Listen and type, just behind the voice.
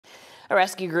A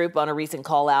rescue group on a recent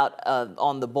call out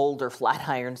on the Boulder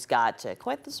Flatirons got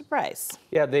quite the surprise.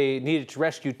 Yeah, they needed to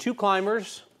rescue 2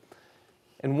 climbers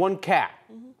and 1 cat.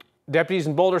 Deputies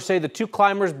in Boulder say the 2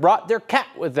 climbers brought their cat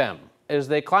with them as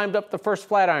they climbed up the First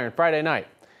Flatiron Friday night.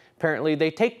 Apparently, they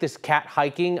take this cat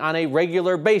hiking on a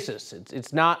regular basis.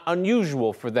 It's not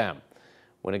unusual for them.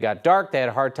 When it got dark, they had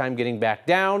a hard time getting back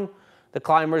down. The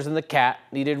climbers and the cat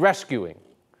needed rescuing.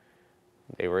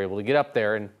 They were able to get up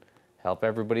there and help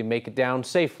everybody make it down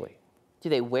safely. Do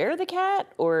they wear the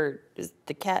cat, or is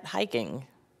the cat hiking?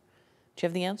 Do you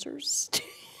have the answers?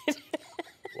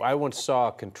 Well, I once saw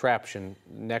a contraption,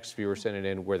 next viewer sent it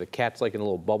in, where the cat's like in a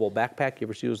little bubble backpack. You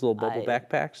ever see those little bubble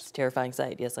backpacks? It's a terrifying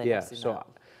sight. Yes, I have seen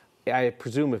that. I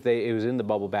presume if it was in the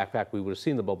bubble backpack, we would have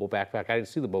seen the bubble backpack. I didn't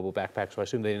see the bubble backpack, so I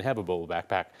assume they didn't have a bubble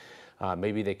backpack.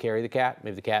 Maybe they carry the cat.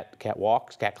 Maybe the cat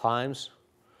walks, cat climbs.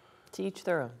 To each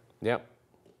their own. Yep.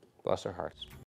 Bless their hearts.